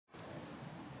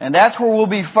And that's where we'll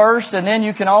be first, and then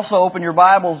you can also open your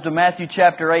Bibles to Matthew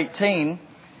chapter 18.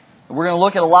 We're going to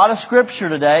look at a lot of Scripture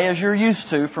today, as you're used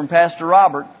to, from Pastor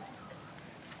Robert.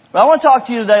 But I want to talk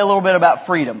to you today a little bit about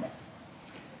freedom.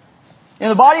 In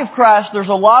the body of Christ, there's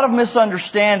a lot of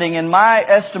misunderstanding, in my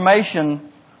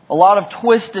estimation, a lot of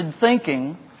twisted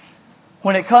thinking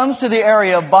when it comes to the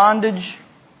area of bondage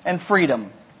and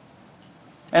freedom.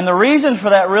 And the reason for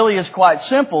that really is quite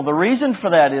simple. The reason for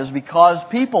that is because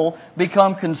people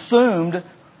become consumed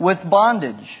with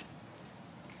bondage.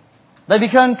 They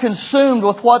become consumed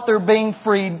with what they're being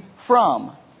freed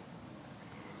from.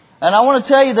 And I want to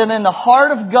tell you that in the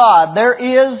heart of God, there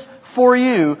is for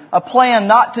you a plan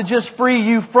not to just free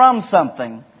you from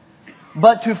something,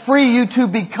 but to free you to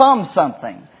become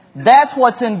something. That's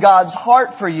what's in God's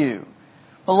heart for you.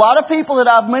 A lot of people that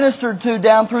I've ministered to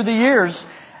down through the years,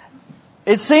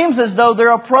 it seems as though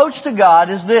their approach to God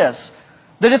is this: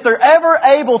 that if they're ever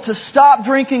able to stop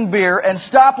drinking beer and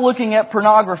stop looking at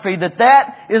pornography,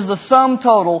 that is the sum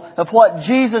total of what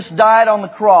Jesus died on the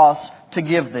cross to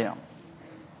give them.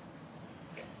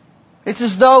 It's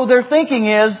as though their thinking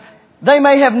is they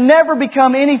may have never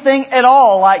become anything at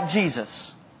all like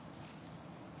Jesus.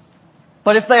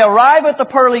 But if they arrive at the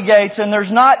pearly gates and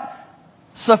there's not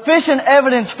sufficient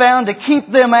evidence found to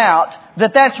keep them out,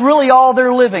 that's really all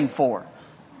they're living for.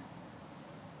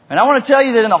 And I want to tell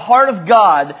you that in the heart of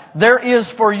God, there is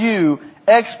for you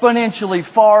exponentially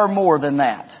far more than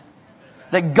that.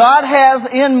 That God has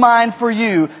in mind for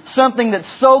you something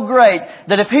that's so great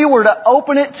that if He were to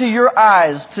open it to your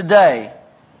eyes today,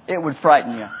 it would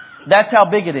frighten you. That's how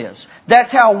big it is.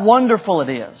 That's how wonderful it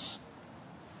is.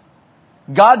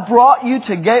 God brought you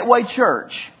to Gateway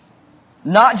Church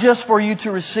not just for you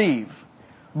to receive,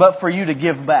 but for you to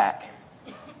give back.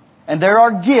 And there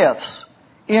are gifts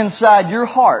inside your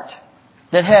heart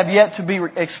that have yet to be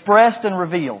expressed and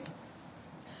revealed.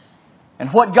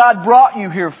 And what God brought you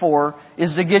here for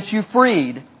is to get you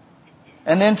freed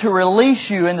and then to release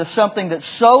you into something that's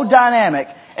so dynamic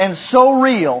and so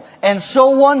real and so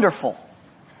wonderful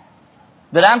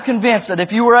that I'm convinced that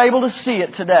if you were able to see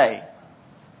it today,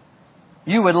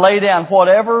 you would lay down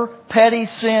whatever petty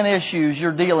sin issues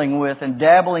you're dealing with and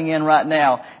dabbling in right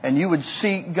now, and you would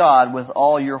seek God with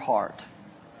all your heart.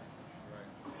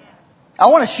 I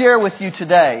want to share with you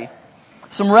today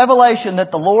some revelation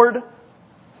that the Lord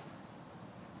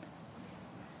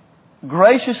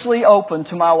graciously opened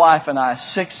to my wife and I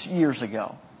 6 years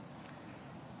ago.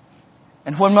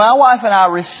 And when my wife and I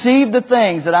received the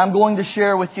things that I'm going to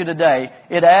share with you today,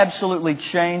 it absolutely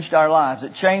changed our lives.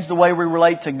 It changed the way we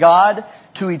relate to God,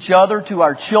 to each other, to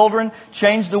our children,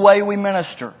 changed the way we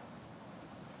minister.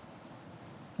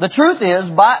 The truth is,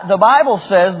 the Bible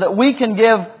says that we can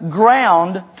give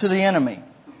ground to the enemy.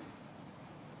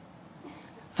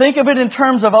 Think of it in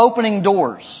terms of opening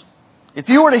doors. If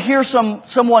you were to hear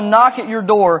someone knock at your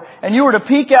door and you were to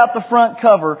peek out the front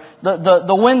cover,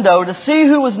 the window, to see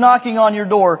who was knocking on your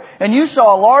door, and you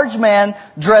saw a large man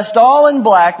dressed all in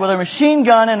black with a machine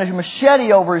gun and a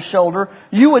machete over his shoulder,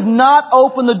 you would not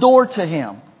open the door to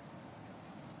him.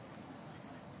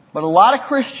 But a lot of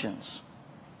Christians,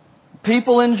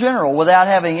 people in general, without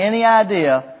having any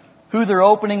idea who they're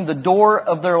opening the door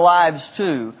of their lives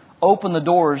to, open the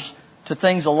doors to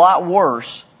things a lot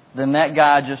worse than that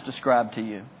guy I just described to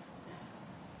you.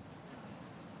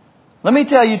 Let me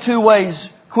tell you 2 ways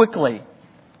quickly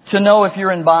to know if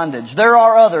you're in bondage. There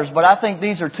are others, but I think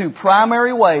these are 2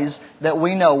 primary ways that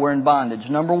we know we're in bondage.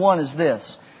 Number 1 is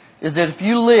this, is that if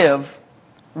you live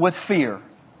with fear.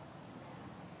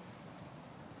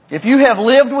 If you have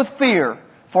lived with fear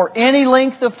for any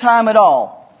length of time at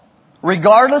all,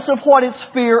 regardless of what it's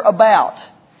fear about,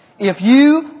 if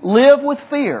you live with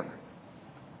fear,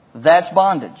 that's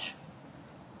bondage.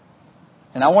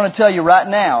 And I want to tell you right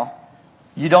now,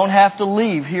 you don't have to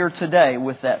leave here today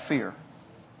with that fear.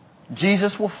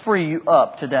 Jesus will free you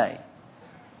up today.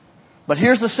 But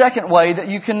here's the second way that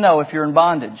you can know if you're in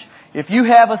bondage. If you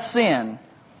have a sin,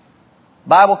 the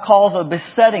Bible calls a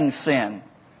besetting sin,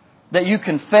 that you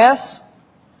confess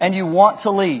and you want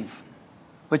to leave,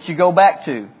 but you go back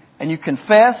to. And you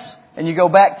confess and you go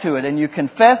back to it. And you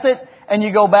confess it and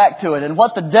you go back to it. And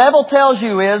what the devil tells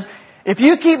you is, if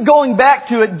you keep going back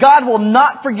to it, God will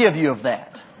not forgive you of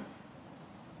that.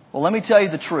 Well, let me tell you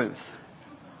the truth.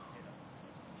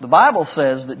 The Bible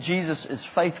says that Jesus is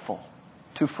faithful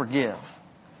to forgive.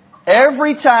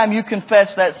 Every time you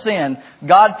confess that sin,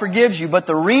 God forgives you. But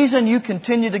the reason you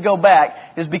continue to go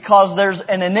back is because there's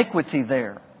an iniquity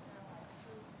there.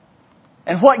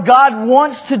 And what God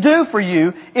wants to do for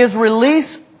you is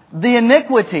release the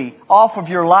iniquity off of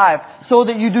your life so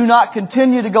that you do not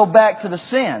continue to go back to the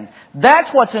sin.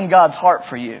 That's what's in God's heart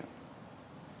for you.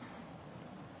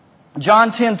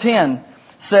 John 10:10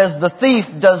 says, "The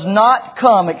thief does not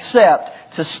come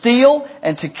except to steal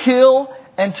and to kill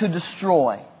and to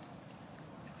destroy."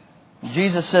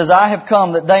 Jesus says, "I have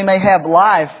come that they may have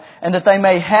life and that they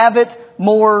may have it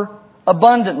more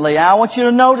abundantly." I want you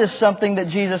to notice something that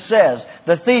Jesus says.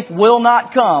 The thief will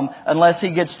not come unless he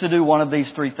gets to do one of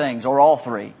these three things, or all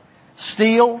three.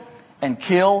 Steal and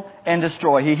kill and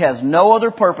destroy. He has no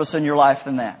other purpose in your life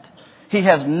than that. He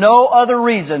has no other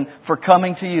reason for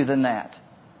coming to you than that.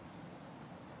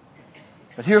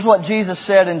 But here's what Jesus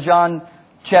said in John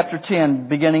chapter 10,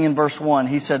 beginning in verse 1.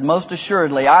 He said, "Most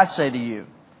assuredly, I say to you,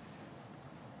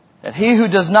 that he who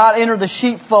does not enter the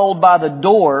sheepfold by the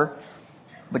door,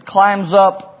 but climbs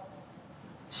up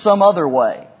some other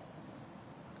way,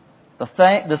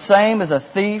 the same as a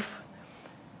thief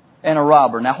and a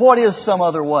robber." Now, what is some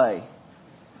other way?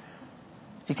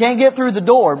 He can't get through the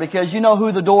door because you know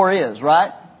who the door is,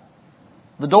 right?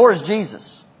 The door is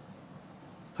Jesus.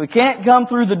 So he can't come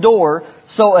through the door,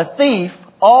 so a thief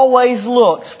always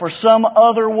looks for some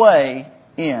other way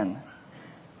in.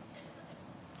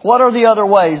 What are the other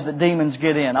ways that demons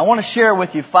get in? I want to share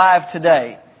with you 5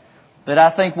 today that I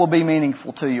think will be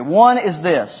meaningful to you. One is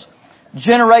this: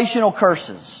 generational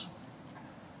curses.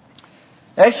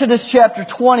 Exodus chapter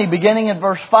 20, beginning in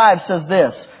verse 5, says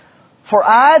this: "For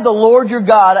I, the Lord your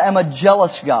God, am a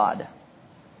jealous God,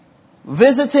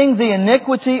 visiting the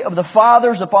iniquity of the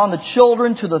fathers upon the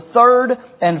children to the 3rd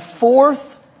and 4th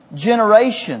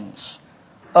generations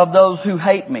of those who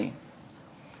hate me,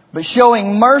 but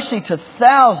showing mercy to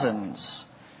thousands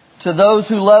to those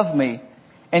who love me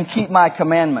and keep my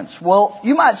commandments." Well,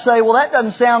 you might say, well, that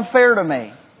doesn't sound fair to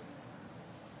me.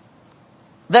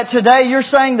 That today you're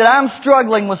saying that I'm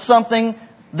struggling with something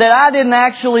that I didn't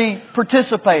actually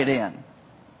participate in.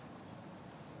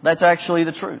 That's actually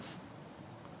the truth.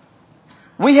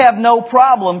 We have no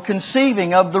problem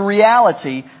conceiving of the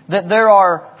reality that there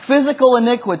are physical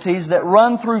iniquities that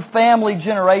run through family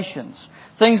generations.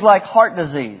 Things like heart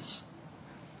disease,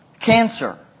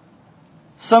 cancer,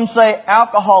 some say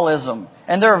alcoholism,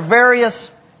 and there are various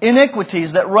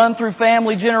iniquities that run through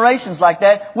family generations like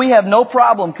that. We have no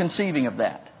problem conceiving of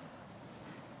that.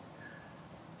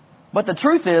 But the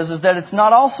truth is that it's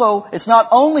not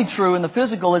only true in the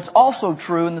physical, it's also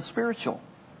true in the spiritual.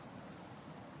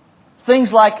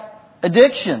 Things like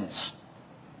addictions,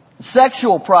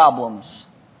 sexual problems,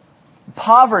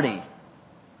 poverty,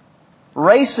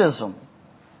 racism,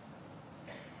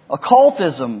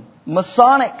 occultism,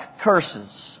 Masonic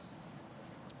curses,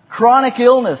 chronic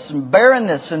illness and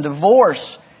barrenness and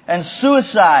divorce and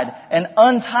suicide and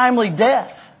untimely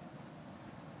death.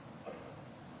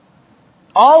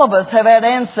 All of us have had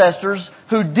ancestors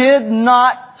who did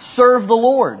not serve the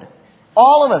Lord.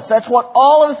 All of us. That's what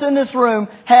all of us in this room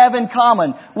have in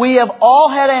common. We have all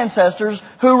had ancestors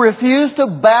who refused to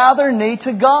bow their knee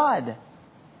to God.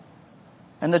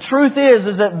 And the truth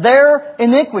is that their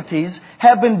iniquities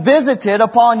have been visited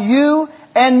upon you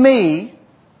and me.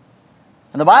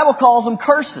 And the Bible calls them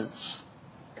curses.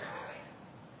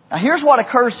 Now here's what a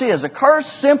curse is. A curse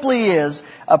simply is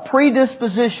a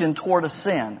predisposition toward a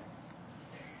sin.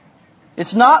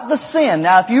 It's not the sin.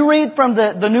 Now if you read from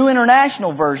the New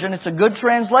International Version, it's a good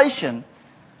translation.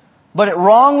 But it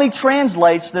wrongly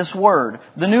translates this word.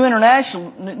 The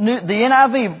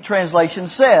NIV translation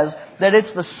says that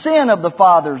it's the sin of the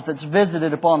fathers that's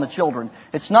visited upon the children.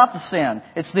 It's not the sin.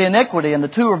 It's the iniquity, and the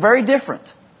two are very different.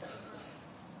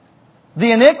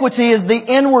 The iniquity is the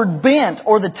inward bent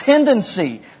or the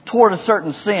tendency toward a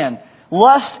certain sin.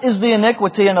 Lust is the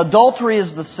iniquity and adultery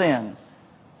is the sin.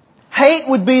 Hate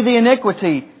would be the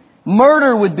iniquity.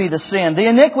 Murder would be the sin. The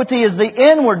iniquity is the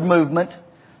inward movement.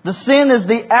 The sin is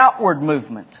the outward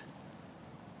movement.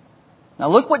 Now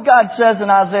look what God says in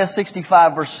Isaiah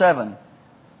 65 verse 7.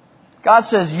 God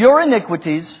says, "Your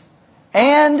iniquities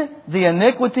and the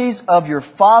iniquities of your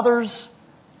fathers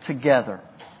together,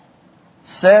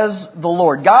 says the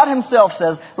Lord." God Himself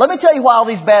says, let me tell you why all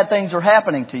these bad things are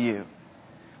happening to you.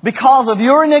 Because of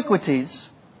your iniquities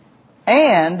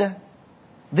and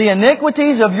the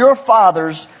iniquities of your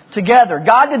fathers together.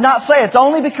 God did not say it's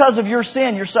only because of your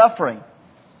sin you're suffering.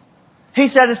 He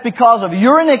said it's because of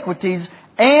your iniquities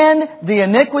and the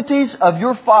iniquities of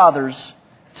your fathers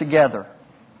together.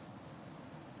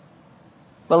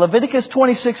 But Leviticus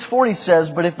 26:40 says,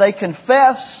 "But if they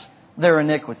confess their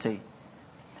iniquity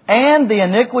and the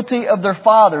iniquity of their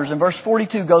fathers," and verse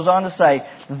 42 goes on to say,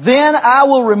 "Then I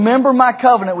will remember my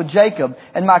covenant with Jacob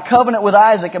and my covenant with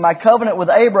Isaac and my covenant with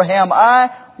Abraham I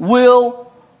will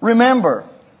remember."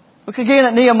 Look again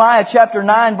at Nehemiah chapter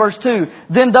 9, verse 2.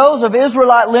 Then those of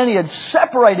Israelite lineage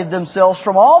separated themselves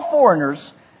from all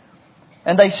foreigners,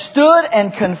 and they stood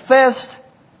and confessed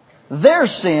their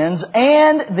sins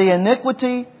and the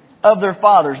iniquity of their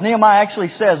fathers. Nehemiah actually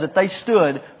says that they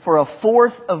stood for a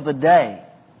fourth of the day.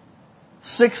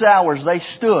 6 hours they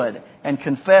stood and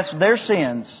confessed their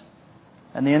sins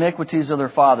and the iniquities of their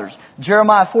fathers.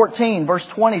 Jeremiah 14, verse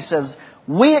 20 says,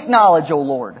 We acknowledge, O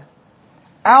Lord,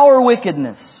 our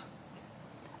wickedness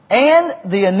and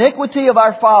the iniquity of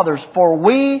our fathers, for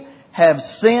we have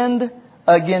sinned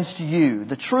against you.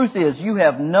 The truth is, you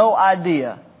have no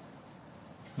idea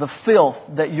the filth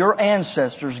that your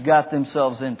ancestors got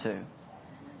themselves into.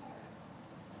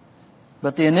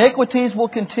 But the iniquities will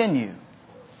continue.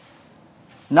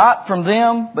 Not from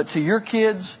them, but to your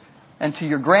kids and to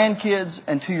your grandkids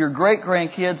and to your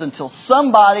great-grandkids until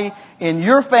somebody in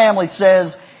your family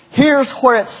says, here's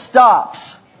where it stops.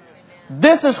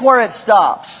 This is where it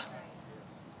stops.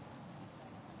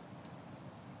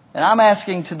 And I'm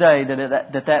asking today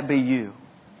that be you.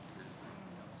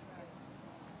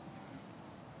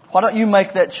 Why don't you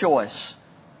make that choice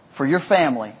for your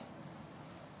family,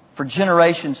 for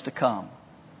generations to come?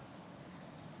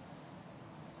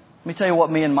 Let me tell you what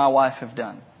me and my wife have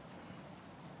done.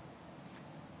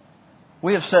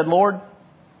 We have said, Lord,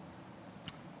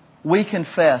 we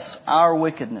confess our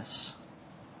wickedness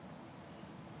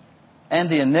and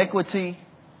the iniquity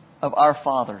of our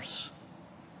fathers.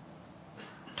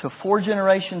 To 4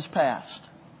 generations past,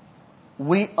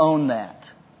 we own that.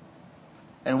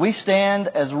 And we stand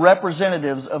as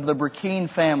representatives of the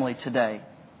Burkeen family today.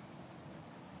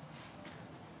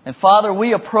 And Father,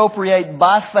 we appropriate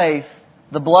by faith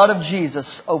the blood of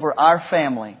Jesus over our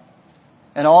family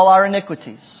and all our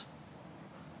iniquities.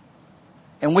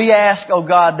 And we ask, oh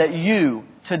God, that you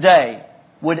today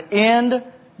would end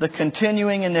the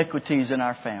continuing iniquities in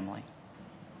our family.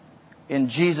 In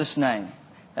Jesus' name.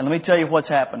 And let me tell you what's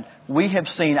happened. We have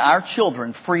seen our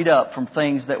children freed up from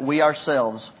things that we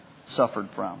ourselves suffered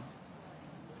from.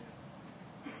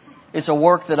 It's a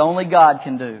work that only God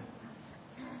can do.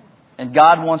 And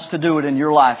God wants to do it in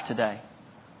your life today.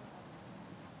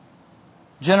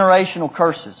 Generational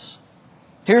curses.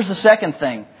 Here's the second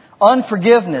thing.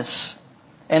 Unforgiveness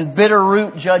and bitter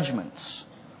root judgments.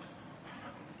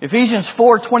 Ephesians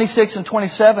 4:26 and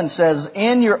 27 says,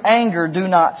 In your anger do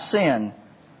not sin.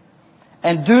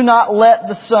 And do not let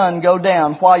the sun go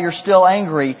down while you're still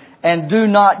angry. And do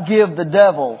not give the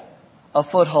devil a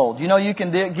foothold. You know you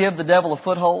can give the devil a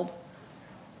foothold?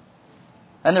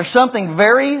 And there's something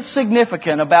very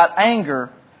significant about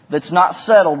anger that's not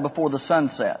settled before the sun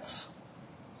sets.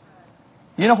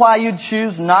 You know why you'd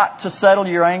choose not to settle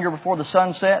your anger before the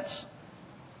sun sets?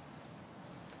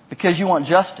 Because you want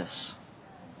justice.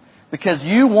 Because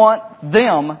you want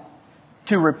them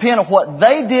to repent of what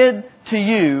they did to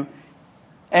you,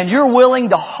 and you're willing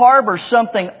to harbor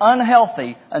something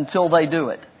unhealthy until they do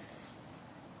it.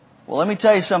 Well, let me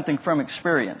tell you something from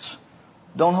experience.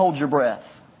 Don't hold your breath.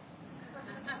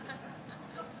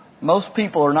 Most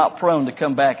people are not prone to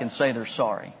come back and say they're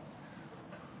sorry.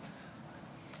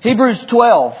 Hebrews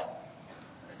 12,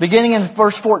 beginning in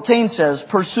verse 14 says,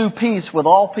 Pursue peace with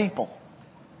all people.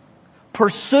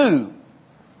 Pursue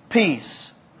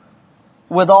peace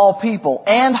with all people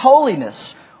and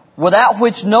holiness, without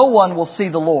which no one will see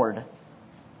the Lord.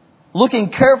 Looking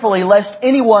carefully lest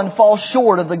anyone fall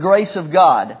short of the grace of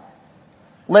God,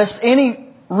 lest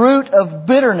any root of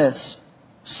bitterness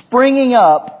springing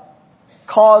up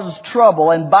cause trouble,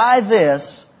 and by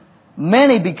this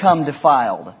many become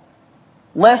defiled.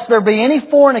 Lest there be any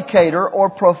fornicator or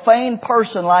profane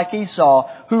person like Esau,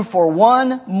 who for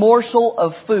one morsel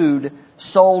of food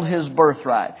sold his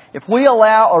birthright. If we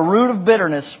allow a root of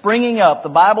bitterness springing up, the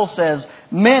Bible says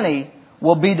many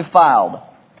will be defiled.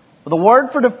 The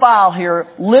word for defile here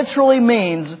literally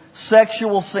means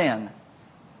sexual sin.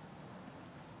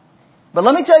 But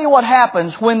let me tell you what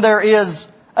happens when there is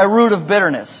a root of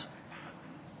bitterness.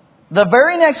 The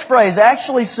very next phrase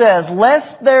actually says,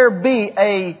 lest there be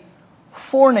a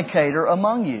fornicator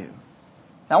among you.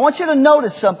 Now I want you to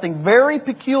notice something very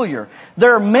peculiar.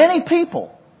 There are many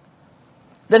people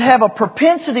that have a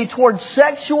propensity towards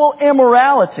sexual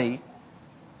immorality,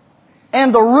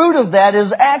 and the root of that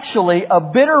is actually a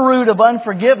bitter root of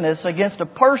unforgiveness against a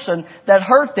person that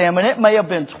hurt them, and it may have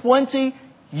been 20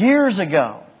 years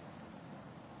ago.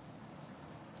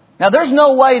 Now, there's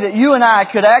no way that you and I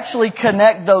could actually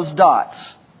connect those dots.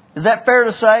 Is that fair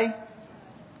to say?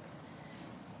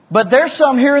 But there's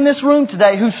some here in this room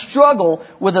today who struggle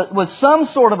with some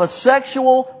sort of a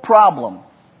sexual problem.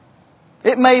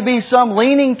 It may be some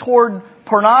leaning toward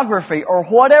pornography or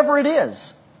whatever it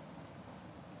is.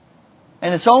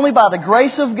 And it's only by the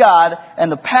grace of God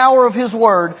and the power of His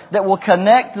Word that will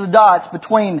connect the dots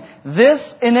between this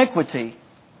iniquity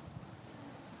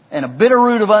and a bitter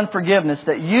root of unforgiveness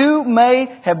that you may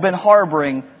have been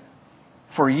harboring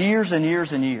for years and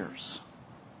years and years.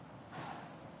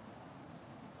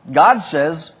 God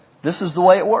says this is the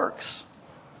way it works.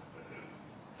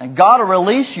 And God will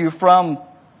release you from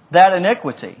that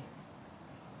iniquity.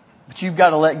 But you've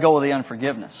got to let go of the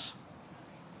unforgiveness.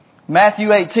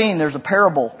 Matthew 18, there's a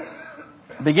parable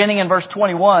beginning in verse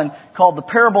 21 called the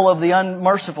parable of the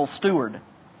unmerciful steward.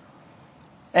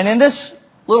 And in this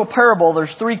little parable,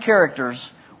 there's three characters.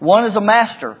 One is a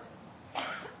master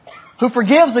who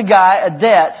forgives a guy a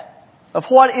debt of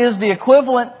what is the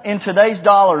equivalent in today's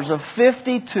dollars of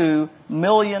 $52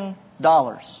 million.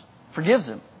 Forgives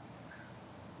him.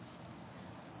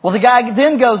 Well, the guy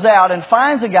then goes out and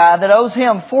finds a guy that owes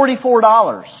him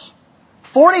 $44.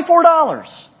 $44.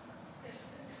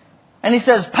 And he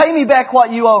says, pay me back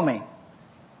what you owe me.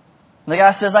 And the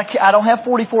guy says, I don't have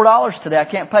 $44 today. I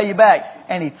can't pay you back.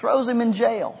 And he throws him in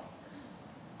jail.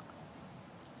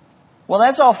 Well,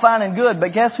 that's all fine and good,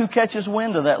 but guess who catches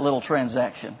wind of that little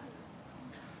transaction?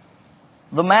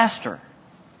 The master.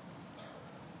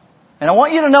 And I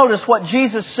want you to notice what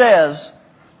Jesus says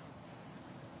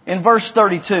in verse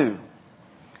 32.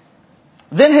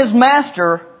 Then his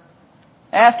master,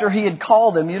 after he had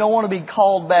called him, you don't want to be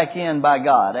called back in by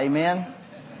God. Amen?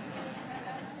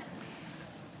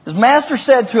 His master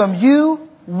said to him, you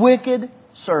wicked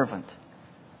servant,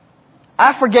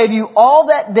 I forgave you all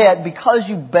that debt because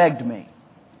you begged me.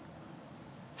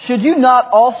 Should you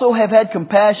not also have had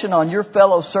compassion on your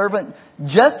fellow servant,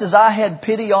 just as I had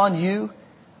pity on you?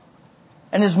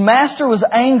 And his master was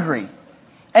angry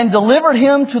and delivered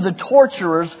him to the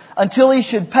torturers until he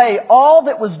should pay all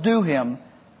that was due him.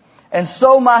 And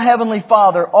so my heavenly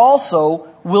Father also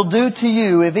will do to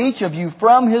you if each of you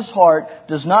from his heart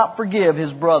does not forgive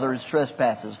his brother his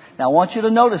trespasses. Now I want you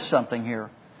to notice something here.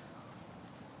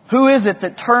 Who is it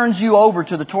that turns you over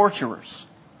to the torturers?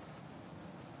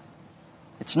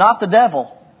 It's not the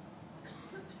devil.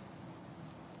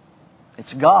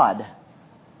 It's God.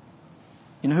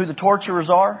 You know who the torturers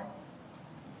are?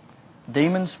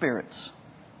 Demon spirits.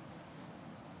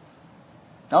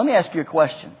 Now let me ask you a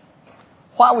question.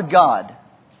 Why would God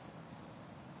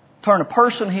turn a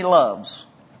person He loves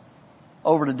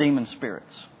over to demon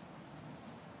spirits?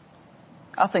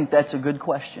 I think that's a good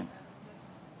question.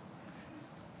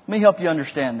 Let me help you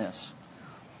understand this.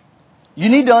 You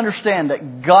need to understand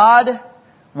that God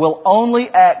will only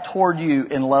act toward you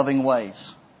in loving ways.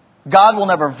 God will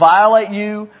never violate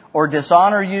you or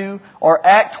dishonor you or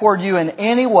act toward you in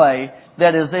any way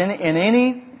that is in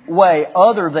any way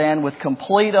other than with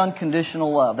complete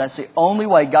unconditional love. That's the only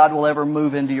way God will ever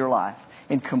move into your life,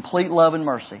 in complete love and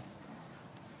mercy.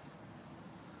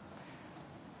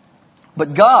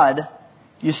 But God,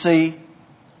 you see,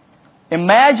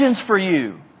 imagines for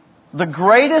you the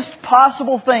greatest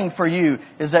possible thing for you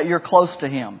is that you're close to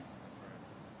Him.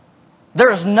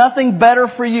 There is nothing better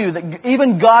for you that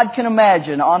even God can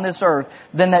imagine on this earth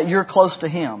than that you're close to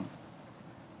Him.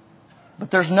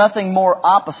 But there's nothing more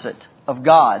opposite of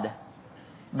God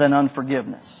than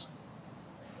unforgiveness.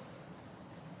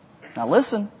 Now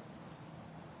listen.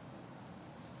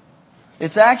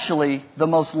 It's actually the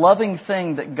most loving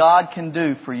thing that God can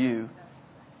do for you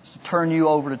is to turn you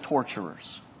over to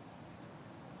torturers.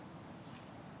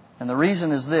 And the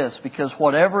reason is this, because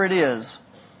whatever it is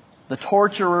the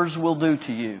torturers will do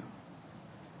to you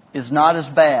is not as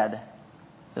bad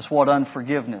as what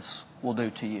unforgiveness will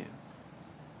do to you.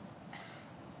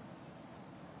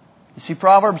 You see,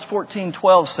 Proverbs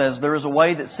 14:12 says, there is a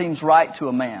way that seems right to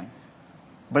a man,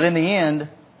 but in the end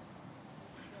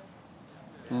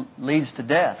leads to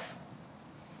death.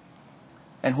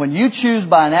 And when you choose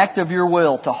by an act of your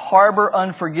will to harbor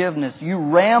unforgiveness, you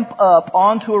ramp up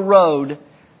onto a road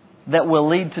that will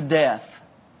lead to death.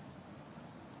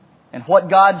 And what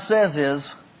God says is,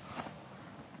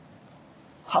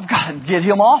 I've got to get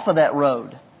him off of that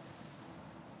road.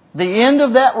 The end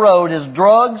of that road is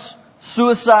drugs,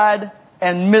 suicide,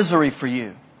 and misery for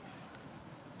you.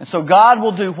 And so God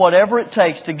will do whatever it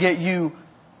takes to get you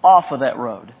off of that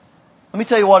road. Let me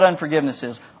tell you what unforgiveness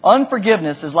is.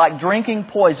 Unforgiveness is like drinking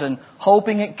poison,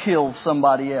 hoping it kills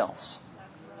somebody else.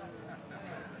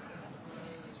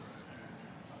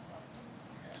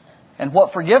 And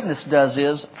what forgiveness does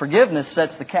is, forgiveness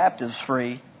sets the captives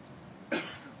free,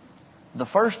 the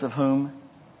first of whom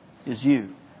is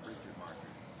you.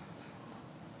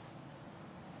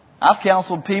 I've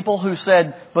counseled people who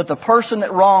said, but the person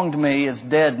that wronged me is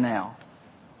dead now.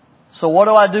 So what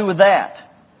do I do with that?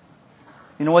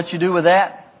 You know what you do with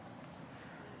that?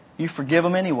 you forgive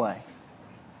them anyway.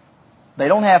 They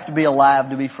don't have to be alive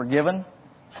to be forgiven,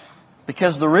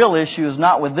 because the real issue is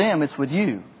not with them, it's with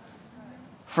you.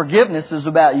 Forgiveness is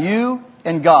about you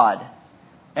and God.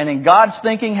 And in God's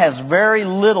thinking has very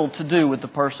little to do with the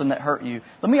person that hurt you.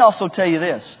 Let me also tell you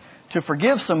this. To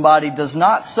forgive somebody does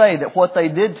not say that what they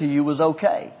did to you was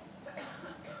okay.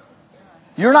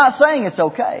 You're not saying it's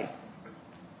okay.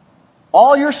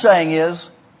 All you're saying is,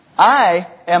 I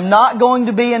am not going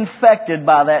to be infected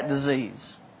by that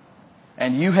disease.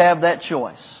 And you have that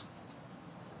choice.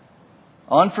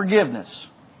 Unforgiveness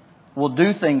will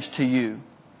do things to you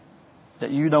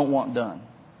that you don't want done.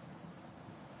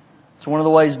 It's one of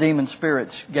the ways demon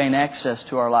spirits gain access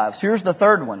to our lives. Here's the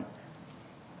third one.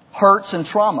 Hurts and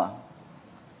trauma.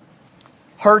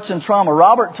 Hurts and trauma.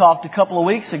 Robert talked a couple of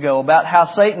weeks ago about how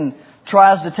Satan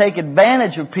tries to take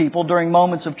advantage of people during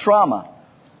moments of trauma.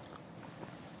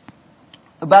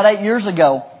 About 8 years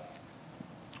ago,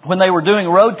 when they were doing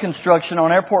road construction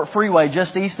on Airport Freeway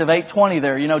just east of 820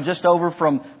 there, just over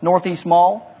from Northeast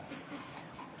Mall,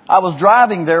 I was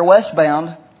driving there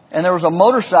westbound, and there was a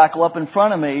motorcycle up in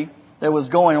front of me that was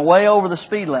going way over the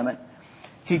speed limit.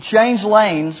 He changed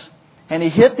lanes, and he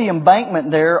hit the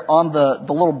embankment there on the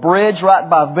little bridge right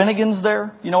by Vinnigan's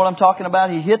there. You know what I'm talking about?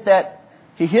 He hit that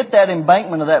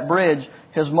embankment of that bridge.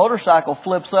 His motorcycle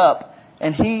flips up,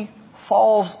 and he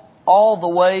falls all the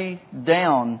way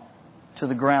down to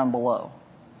the ground below.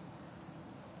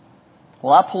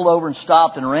 Well, I pulled over and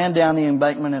stopped and ran down the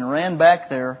embankment and ran back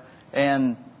there,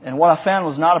 and what I found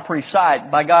was not a pretty sight.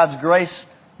 By God's grace,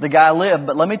 the guy lived.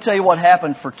 But let me tell you what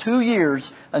happened for 2 years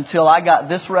until I got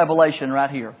this revelation right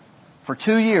here. For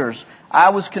 2 years, I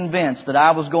was convinced that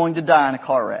I was going to die in a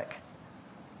car wreck.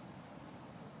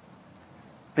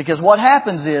 Because what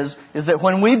happens is that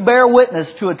when we bear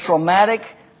witness to a traumatic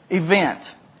event,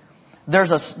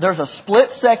 there's a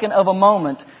split second of a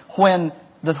moment when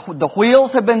the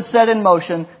wheels have been set in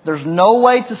motion. There's no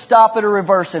way to stop it or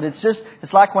reverse it.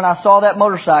 It's like when I saw that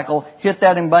motorcycle hit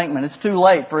that embankment. It's too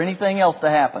late for anything else to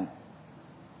happen.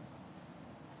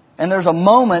 And there's a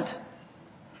moment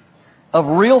of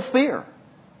real fear.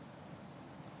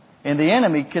 And the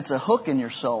enemy gets a hook in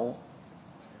your soul,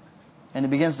 and he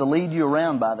begins to lead you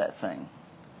around by that thing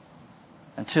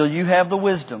until you have the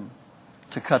wisdom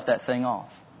to cut that thing off.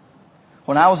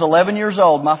 When I was 11 years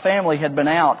old, my family had been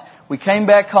out. We came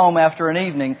back home after an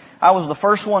evening. I was the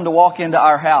first one to walk into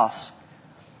our house.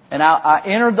 And I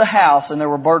entered the house, and there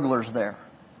were burglars there.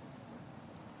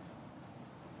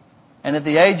 And at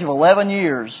the age of 11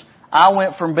 years, I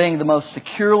went from being the most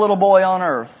secure little boy on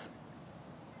earth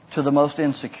to the most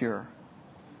insecure.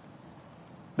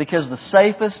 Because the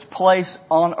safest place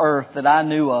on earth that I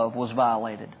knew of was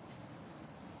violated.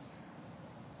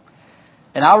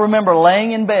 And I remember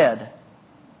laying in bed.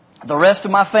 The rest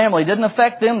of my family didn't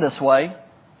affect them this way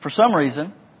for some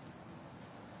reason.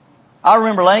 I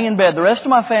remember laying in bed. The rest of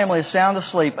my family is sound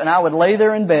asleep, and I would lay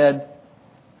there in bed,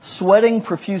 sweating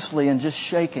profusely and just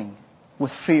shaking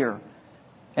with fear.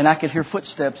 And I could hear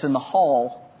footsteps in the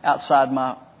hall outside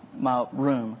my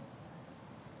room.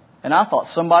 And I thought,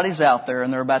 somebody's out there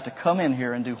and they're about to come in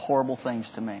here and do horrible things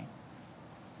to me.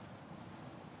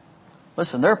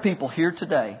 Listen, there are people here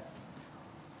today,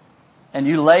 and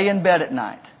you lay in bed at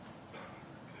night,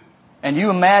 and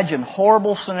you imagine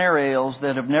horrible scenarios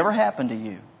that have never happened to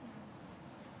you.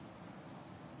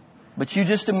 But you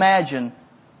just imagine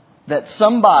that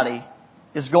somebody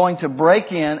is going to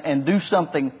break in and do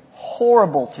something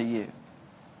horrible to you.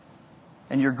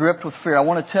 And you're gripped with fear. I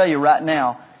want to tell you right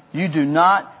now, you do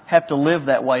not have to live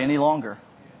that way any longer.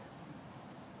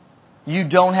 You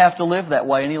don't have to live that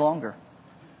way any longer.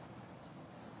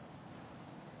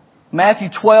 Matthew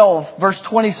 12, verse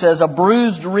 20 says, "A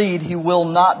bruised reed he will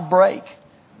not break,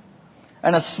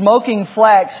 and a smoking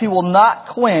flax he will not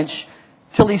quench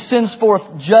till he sends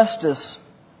forth justice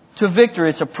to victory."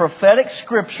 It's a prophetic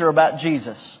scripture about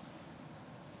Jesus.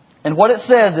 And what it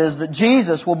says is that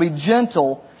Jesus will be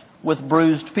gentle with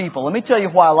bruised people. Let me tell you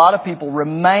why a lot of people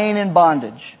remain in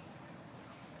bondage.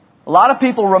 A lot of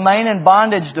people remain in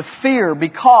bondage to fear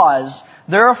because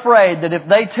they're afraid that if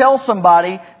they tell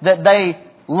somebody that they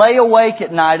lay awake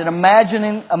at night and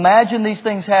imagine these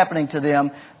things happening to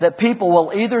them, that people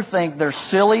will either think they're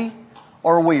silly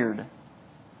or weird.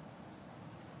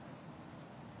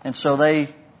 And so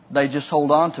they just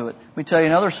hold on to it. Let me tell you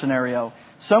another scenario.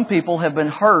 Some people have been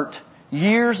hurt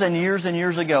years and years and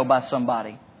years ago by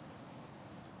somebody.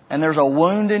 And there's a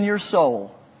wound in your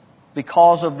soul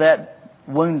because of that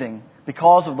wounding,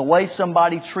 because of the way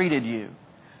somebody treated you.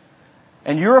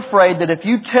 And you're afraid that if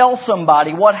you tell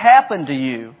somebody what happened to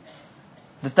you,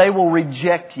 that they will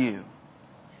reject you.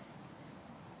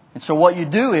 And so what you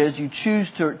do is you choose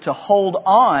to hold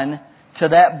on to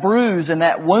that bruise and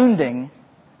that wounding.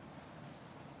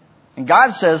 And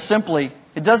God says simply,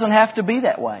 it doesn't have to be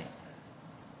that way.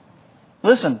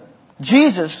 Listen,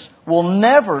 Jesus will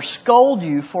never scold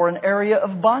you for an area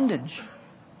of bondage.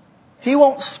 He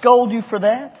won't scold you for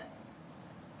that.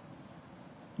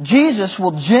 Jesus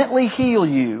will gently heal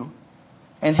you,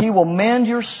 and He will mend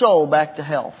your soul back to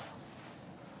health.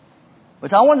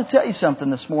 But I want to tell you something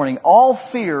this morning. All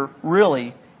fear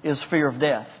really is fear of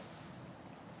death.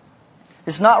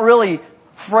 It's not really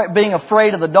being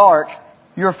afraid of the dark.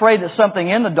 You're afraid that something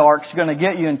in the dark is going to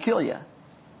get you and kill you.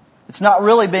 It's not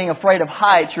really being afraid of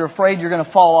heights. You're afraid you're going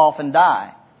to fall off and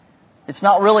die. It's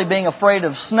not really being afraid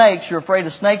of snakes. You're afraid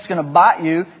a snake's going to bite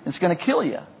you and it's going to kill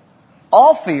you.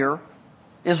 All fear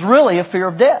is really a fear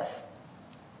of death.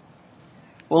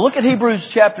 Well, look at Hebrews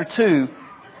chapter 2,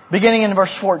 beginning in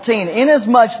verse 14.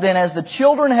 Inasmuch then as the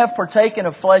children have partaken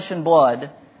of flesh and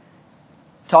blood,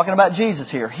 talking about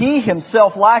Jesus here, He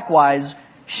Himself likewise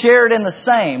shared in the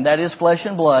same, that is flesh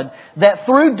and blood, that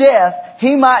through death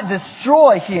He might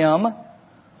destroy him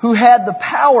who had the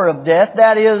power of death,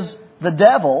 that is the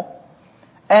devil,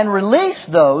 and release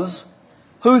those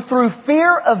who through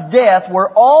fear of death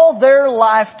were all their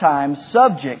lifetime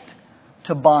subject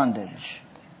to bondage.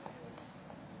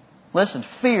 Listen,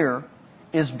 fear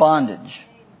is bondage.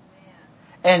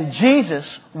 And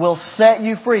Jesus will set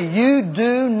you free. You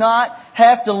do not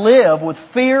have to live with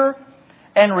fear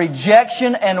and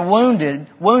rejection and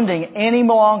wounding any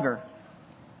longer.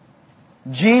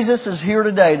 Jesus is here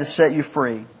today to set you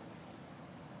free.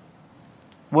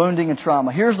 Wounding and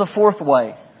trauma. Here's the fourth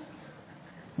way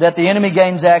that the enemy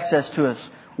gains access to us.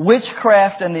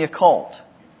 Witchcraft and the occult.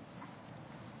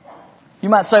 You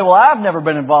might say, well, I've never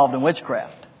been involved in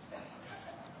witchcraft.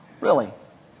 Really?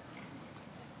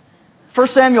 1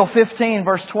 Samuel 15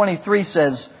 verse 23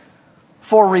 says,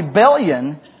 for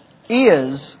rebellion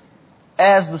is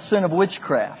as the sin of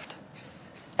witchcraft,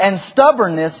 and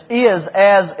stubbornness is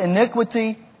as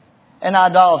iniquity and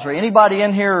idolatry. Anybody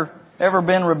in here ever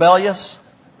been rebellious?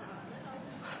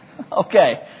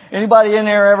 Okay. Anybody in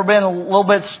here ever been a little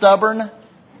bit stubborn?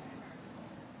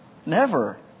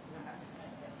 Never.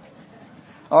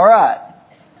 All right.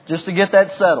 Just to get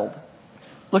that settled.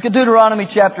 Look at Deuteronomy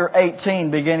chapter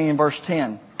 18, beginning in verse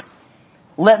 10.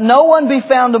 Let no one be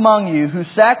found among you who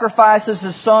sacrifices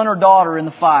his son or daughter in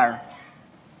the fire,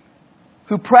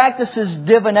 who practices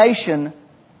divination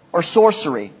or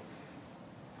sorcery,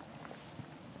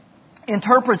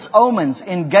 interprets omens,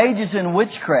 engages in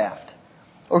witchcraft,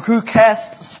 or who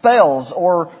casts spells,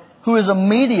 or who is a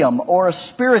medium or a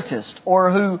spiritist,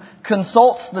 or who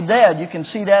consults the dead. You can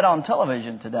see that on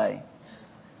television today.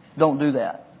 Don't do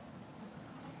that.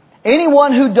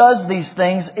 Anyone who does these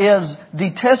things is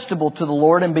detestable to the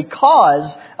Lord, and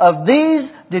because of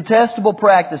these detestable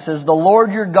practices, the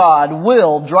Lord your God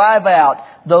will drive out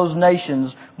those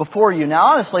nations before you.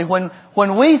 Now, honestly,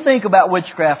 when we think about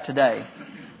witchcraft today,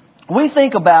 we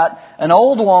think about an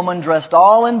old woman dressed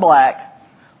all in black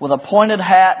with a pointed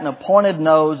hat and a pointed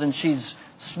nose, and she's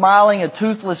smiling a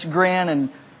toothless grin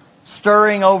and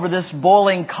stirring over this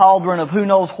boiling cauldron of who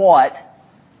knows what.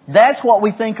 That's what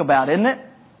we think about, isn't it?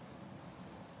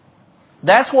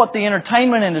 That's what the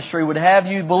entertainment industry would have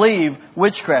you believe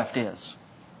witchcraft is.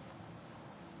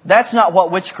 That's not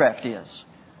what witchcraft is.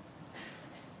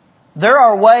 There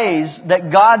are ways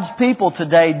that God's people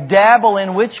today dabble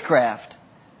in witchcraft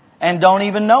and don't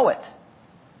even know it.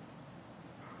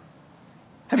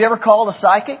 Have you ever called a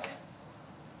psychic?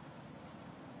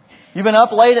 You've been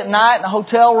up late at night in a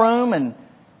hotel room and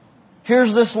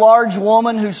here's this large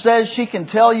woman who says she can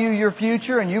tell you your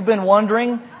future, and you've been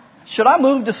wondering, should I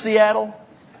move to Seattle?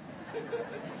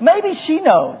 Maybe she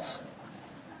knows.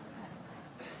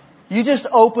 You just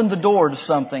opened the door to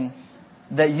something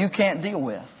that you can't deal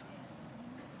with.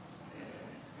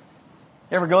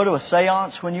 You ever go to a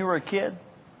seance when you were a kid?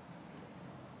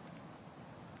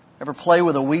 Ever play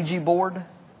with a Ouija board?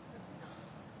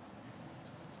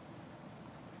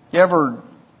 You ever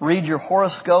read your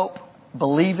horoscope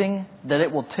believing that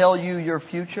it will tell you your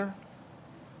future?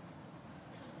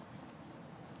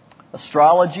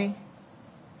 Astrology.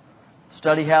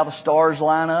 Study how the stars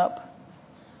line up.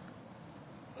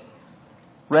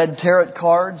 Read tarot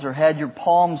cards or had your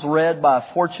palms read by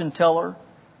a fortune teller.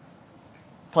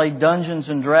 Played Dungeons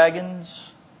and Dragons.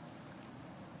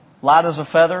 Light as a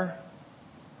feather.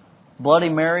 Bloody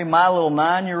Mary. My little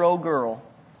 9-year-old girl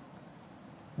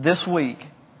this week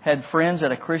had friends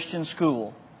at a Christian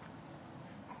school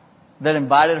that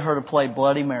invited her to play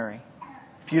Bloody Mary.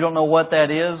 If you don't know what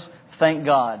that is, thank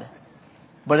God.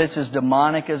 But it's as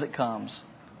demonic as it comes.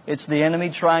 It's the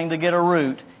enemy trying to get a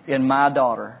root in my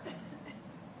daughter.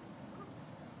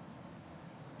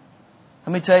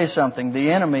 Let me tell you something.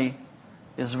 The enemy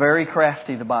is very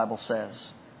crafty, the Bible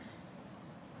says.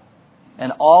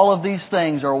 And all of these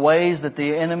things are ways that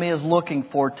the enemy is looking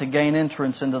for to gain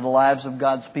entrance into the lives of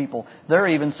God's people. There are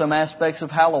even some aspects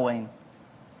of Halloween.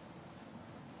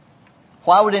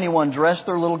 Why would anyone dress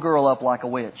their little girl up like a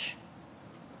witch?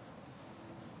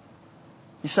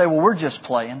 You say, well, we're just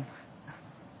playing.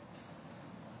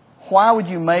 Why would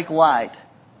you make light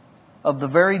of the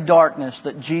very darkness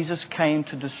that Jesus came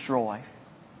to destroy?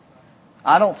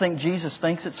 I don't think Jesus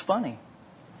thinks it's funny.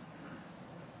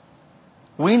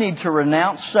 We need to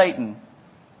renounce Satan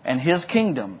and his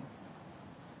kingdom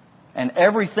and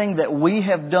everything that we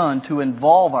have done to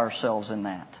involve ourselves in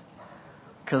that,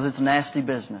 because it's nasty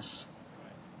business.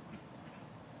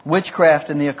 Witchcraft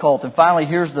and the occult. And finally,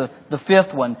 here's the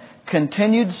fifth one.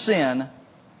 Continued sin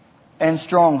and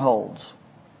strongholds.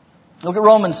 Look at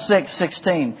Romans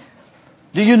 6:16.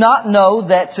 Do you not know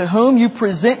that to whom you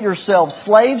present yourselves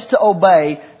slaves to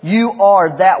obey, you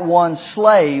are that one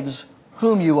slaves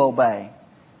whom you obey?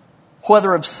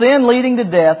 Whether of sin leading to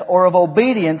death or of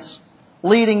obedience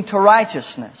leading to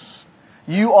righteousness.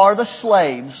 You are the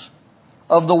slaves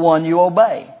of the one you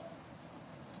obey.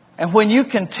 And when you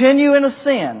continue in a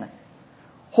sin,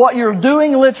 what you're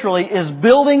doing literally is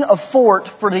building a fort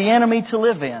for the enemy to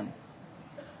live in.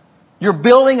 You're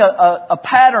building a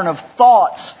pattern of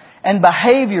thoughts and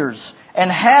behaviors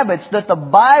and habits that the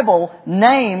Bible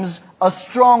names a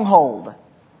stronghold.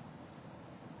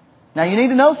 Now you need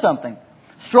to know something.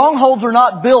 Strongholds are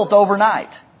not built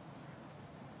overnight.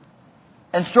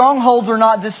 And strongholds are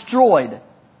not destroyed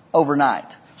overnight.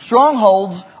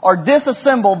 Strongholds are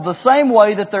disassembled the same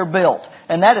way that they're built.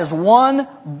 And that is one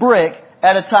brick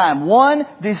at a time. One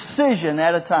decision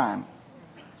at a time.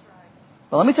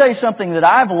 But let me tell you something that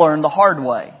I've learned the hard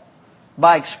way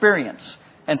by experience.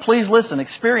 And please listen,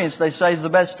 experience, they say, is the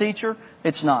best teacher.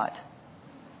 It's not.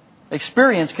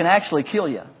 Experience can actually kill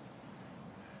you.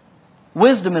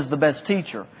 Wisdom is the best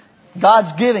teacher.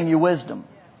 God's giving you wisdom.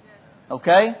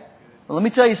 Okay? Well, let me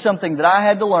tell you something that I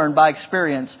had to learn by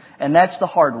experience, and that's the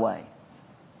hard way.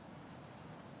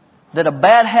 That a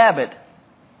bad habit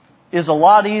is a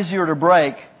lot easier to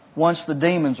break once the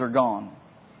demons are gone.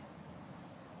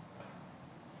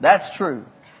 That's true.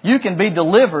 You can be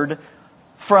delivered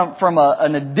from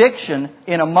an addiction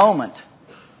in a moment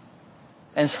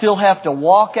and still have to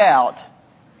walk out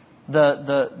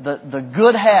the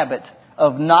good habit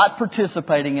of not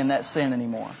participating in that sin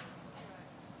anymore.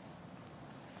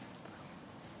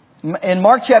 In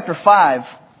Mark chapter 5,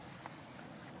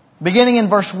 beginning in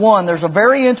verse 1, there's a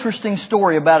very interesting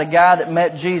story about a guy that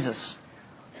met Jesus.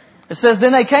 It says,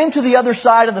 Then they came to the other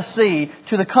side of the sea,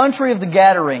 to the country of the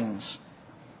Gadarenes.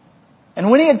 And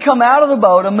when he had come out of the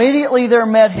boat, immediately there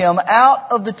met him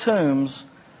out of the tombs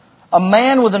a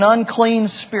man with an unclean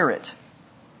spirit,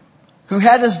 who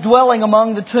had his dwelling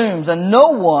among the tombs, and no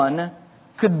one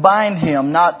could bind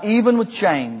him, not even with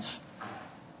chains,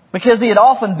 because he had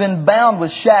often been bound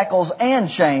with shackles and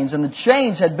chains, and the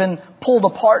chains had been pulled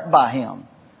apart by him,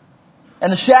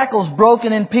 and the shackles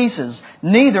broken in pieces.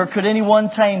 Neither could anyone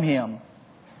tame him.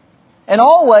 And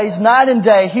always, night and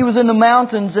day, he was in the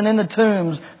mountains and in the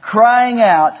tombs, crying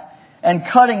out and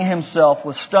cutting himself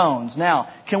with stones. Now,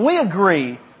 can we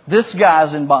agree this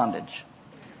guy's in bondage?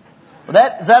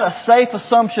 Is that a safe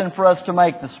assumption for us to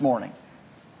make this morning?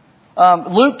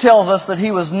 Luke tells us that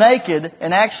he was naked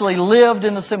and actually lived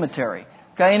in the cemetery.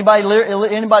 Okay,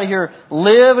 anybody here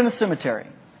live in a cemetery?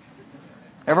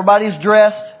 Everybody's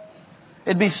dressed.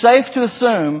 It'd be safe to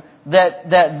assume that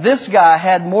this guy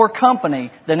had more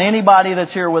company than anybody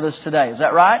that's here with us today. Is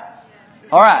that right?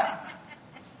 All right.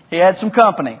 He had some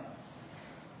company.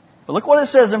 But look what it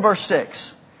says in verse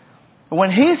 6.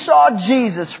 When he saw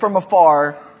Jesus from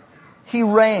afar, he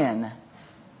ran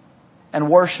and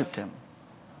worshipped Him.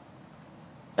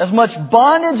 As much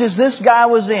bondage as this guy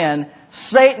was in,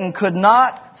 Satan could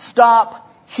not stop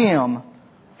him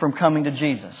from coming to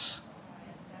Jesus.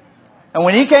 And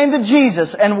when he came to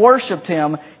Jesus and worshipped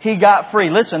Him, he got free.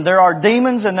 Listen, there are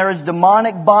demons and there is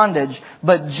demonic bondage,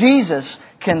 but Jesus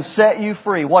can set you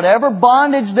free. Whatever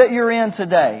bondage that you're in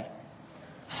today,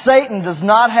 Satan does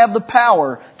not have the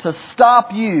power to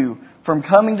stop you from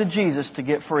coming to Jesus to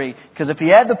get free. Because if he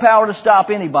had the power to stop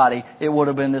anybody, it would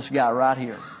have been this guy right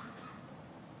here.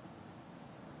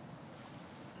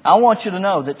 I want you to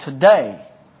know that today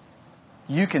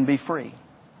you can be free.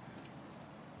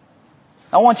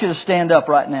 I want you to stand up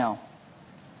right now.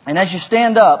 And as you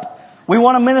stand up, we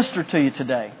want to minister to you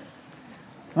today.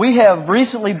 We have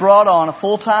recently brought on a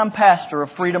full-time pastor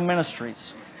of Freedom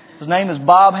Ministries. His name is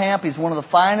Bob Hamp. He's one of the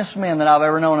finest men that I've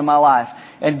ever known in my life.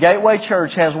 And Gateway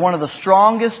Church has one of the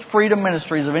strongest freedom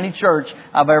ministries of any church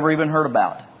I've ever even heard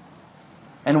about.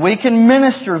 And we can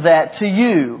minister that to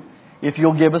you if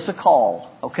you'll give us a call.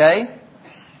 Okay?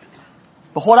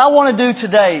 But what I want to do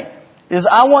today is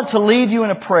I want to lead you in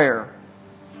a prayer.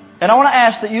 And I want to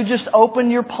ask that you just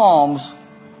open your palms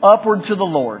upward to the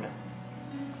Lord.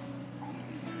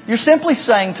 You're simply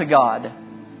saying to God,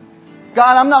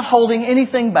 God, I'm not holding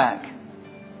anything back.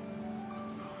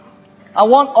 I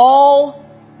want all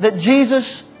that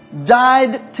Jesus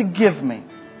died to give me.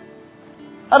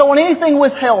 I don't want anything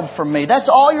withheld from me. That's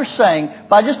all you're saying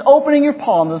by just opening your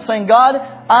palms and saying, God,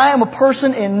 I am a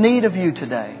person in need of you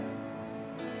today.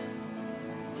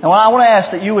 And I want to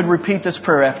ask that you would repeat this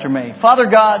prayer after me. Father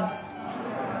God,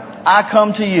 I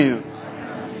come to you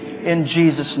in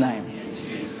Jesus' name.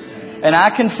 And I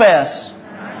confess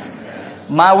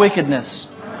my wickedness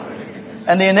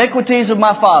and the iniquities of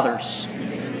my fathers.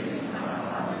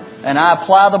 And I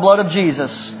apply the blood of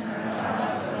Jesus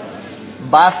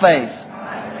by faith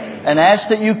and ask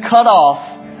that you cut off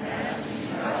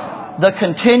the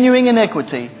continuing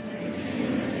iniquity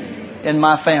in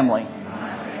my family.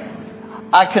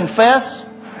 I confess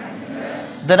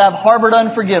that I've harbored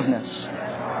unforgiveness.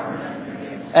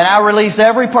 And I release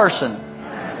every person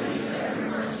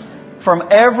from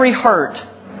every hurt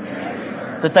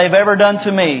that they've ever done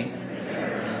to me.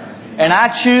 And I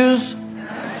choose,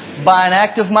 by an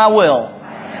act of my will,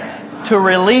 to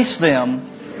release them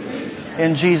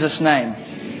in Jesus' name.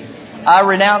 I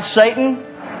renounce Satan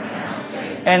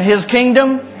and his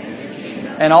kingdom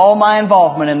and all my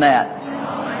involvement in that.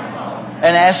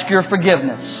 And ask your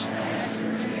forgiveness.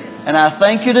 And I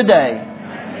thank you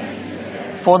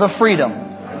today for the freedom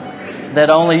that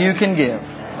only you can give.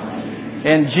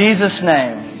 In Jesus'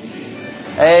 name,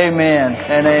 amen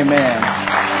and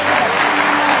amen.